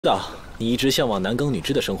道你一直向往男耕女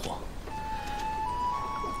织的生活。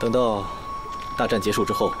等到大战结束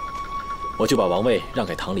之后，我就把王位让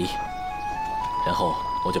给唐离，然后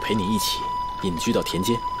我就陪你一起隐居到田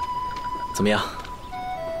间。怎么样？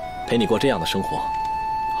陪你过这样的生活，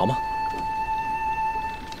好吗？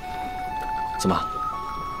怎么？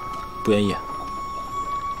不愿意？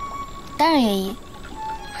当然愿意。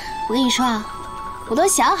我跟你说啊，我都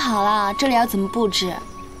想好了这里要怎么布置。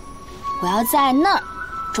我要在那儿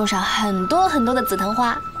种上很多很多的紫藤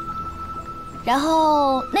花，然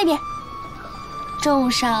后那边种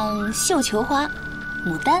上绣球花、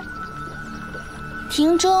牡丹，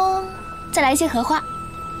庭中再来一些荷花，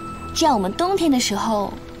这样我们冬天的时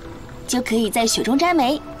候就可以在雪中摘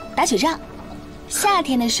梅、打雪仗，夏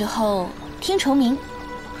天的时候听虫鸣。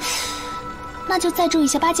那就再种一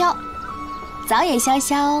些芭蕉，早也萧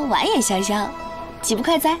萧，晚也萧萧，岂不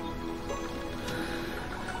快哉？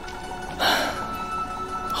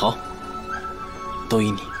好，都依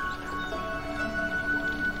你。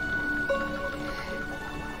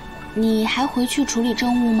你还回去处理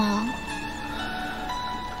政务吗？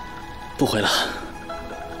不回了，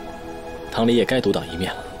唐离也该独当一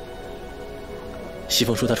面了。西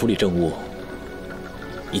风说他处理政务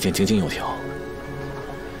已经井井有条。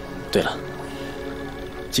对了，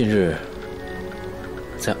近日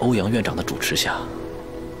在欧阳院长的主持下，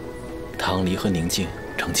唐离和宁静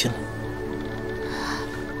成亲了。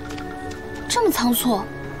这么仓促，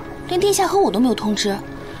连殿下和我都没有通知。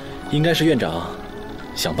应该是院长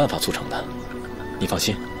想办法促成的。你放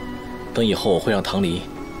心，等以后我会让唐离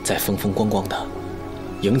再风风光光的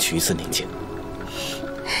迎娶一次宁静。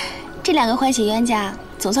这两个欢喜冤家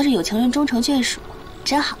总算是有情人终成眷属，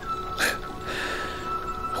真好。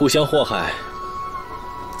互相祸害，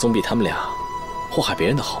总比他们俩祸害别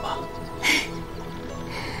人的好吧？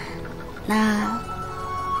那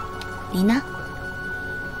你呢？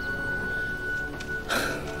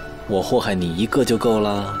我祸害你一个就够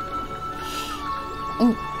了。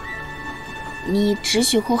你只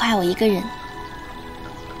许祸害我一个人。